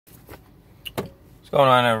What's going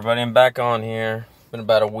on, everybody? I'm back on here. It's been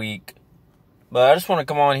about a week. But I just want to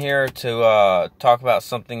come on here to talk about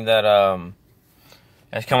something that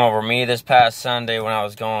has come over me this past Sunday when I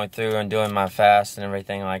was going through and doing my fast and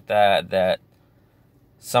everything like that. That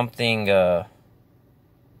something hit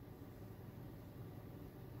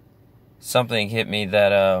me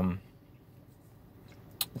that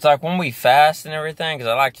it's like when we fast and everything, because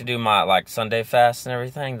I like to do my Sunday fast and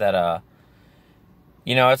everything, that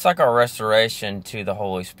it's like our restoration to the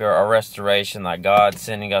Holy Spirit, our restoration, like God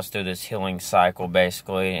sending us through this healing cycle,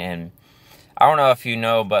 basically. And I don't know if you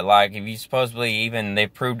know, but if you supposedly they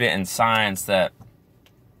proved it in science that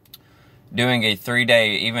doing a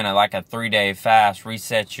 3-day fast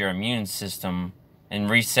resets your immune system and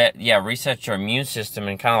resets your immune system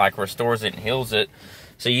and kind of restores it and heals it.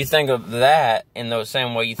 So you think of that in the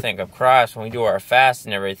same way you think of Christ when we do our fast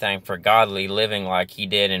and everything for godly living, like he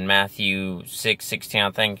did in Matthew 6:16.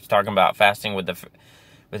 I think he's talking about fasting with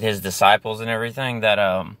his disciples and everything. That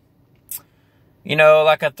if you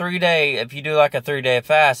do a 3-day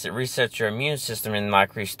fast, it resets your immune system and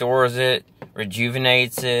restores it,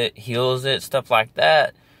 rejuvenates it, heals it, stuff like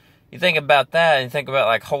that. You think about that and think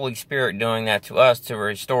about Holy Spirit doing that to us to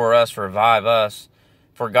restore us, revive us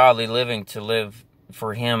for godly living, to live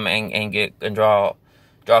for him and draw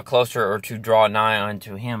closer, or to draw nigh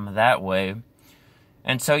unto him that way.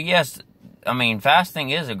 And so yes, fasting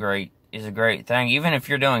is a great thing. Even if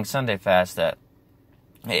you're doing Sunday fast, that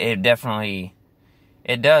it definitely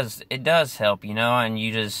does help, and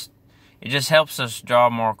it just helps us draw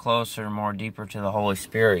more closer, more deeper to the Holy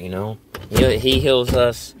Spirit. He heals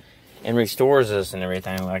us and restores us and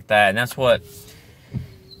everything like that. And that's what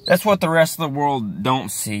the rest of the world don't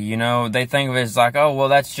see, They think of it as oh, well,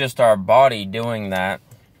 that's just our body doing that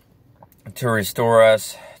to restore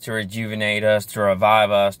us, to rejuvenate us, to revive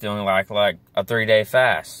us, doing like a 3-day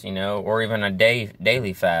fast, or even a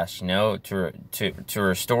daily fast, to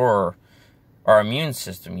restore our immune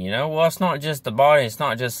system, Well, it's not just the body, it's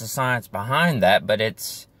not just the science behind that, but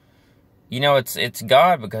it's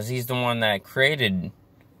God, because he's the one that created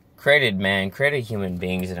man, created human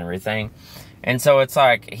beings and everything. And so it's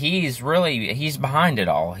he's behind it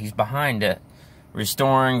all. He's behind it,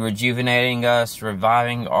 restoring, rejuvenating us,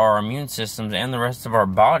 reviving our immune systems and the rest of our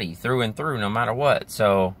body through and through, no matter what.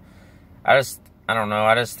 So I don't know.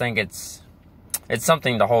 I just think it's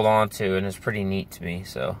something to hold on to, and it's pretty neat to me.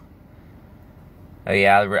 So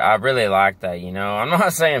yeah, I really like that. I'm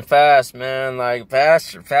not saying fast, man.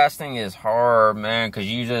 Fasting is hard, man,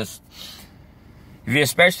 because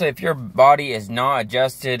especially if your body is not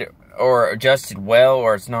adjusted well,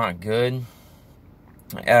 or it's not good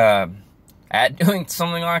at doing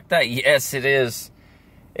something like that, yes, it is.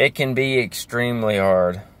 It can be extremely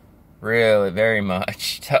hard, really, very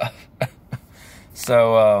much tough.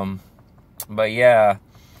 So, but yeah,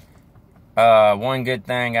 one good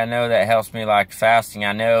thing I know that helps me fasting.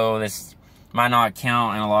 I know this might not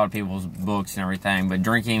count in a lot of people's books and everything, but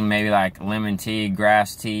drinking maybe lemon tea,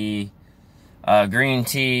 grass tea, green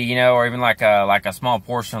tea, or even a small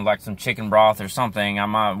portion of some chicken broth or something.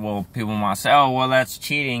 People might say, oh, well, that's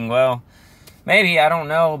cheating. Well, maybe, I don't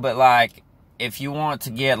know, but if you want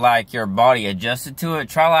to get your body adjusted to it,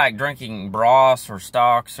 try drinking broths or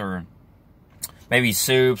stocks or maybe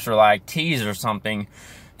soups or teas or something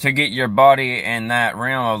to get your body in that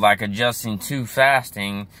realm of adjusting to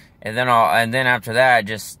fasting. And then after that,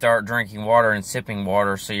 just start drinking water and sipping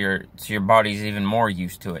water, so your body's even more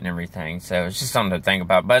used to it and everything. So it's just something to think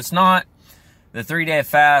about. But it's not the 3-day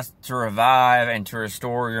fast to revive and to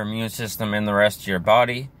restore your immune system and the rest of your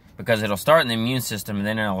body, because it'll start in the immune system and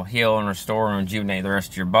then it'll heal and restore and rejuvenate the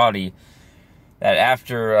rest of your body. That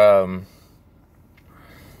after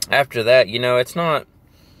that, it's not.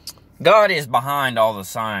 God is behind all the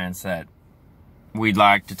science that we'd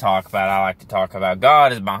like to talk about. I like to talk about.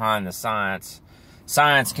 God is behind the science.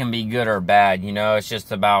 Science can be good or bad, it's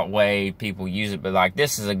just about way people use it. But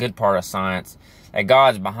this is a good part of science, that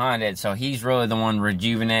God's behind it. So he's really the one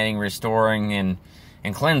rejuvenating, restoring, and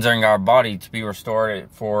cleansing our body to be restored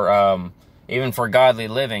for even for godly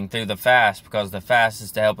living through the fast, because the fast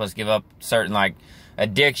is to help us give up certain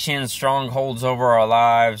addictions, strongholds over our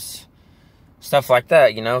lives, stuff like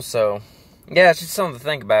that, So yeah, it's just something to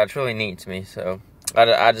think about. It's really neat to me. So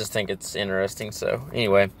I just think it's interesting. So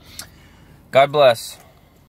anyway, God bless.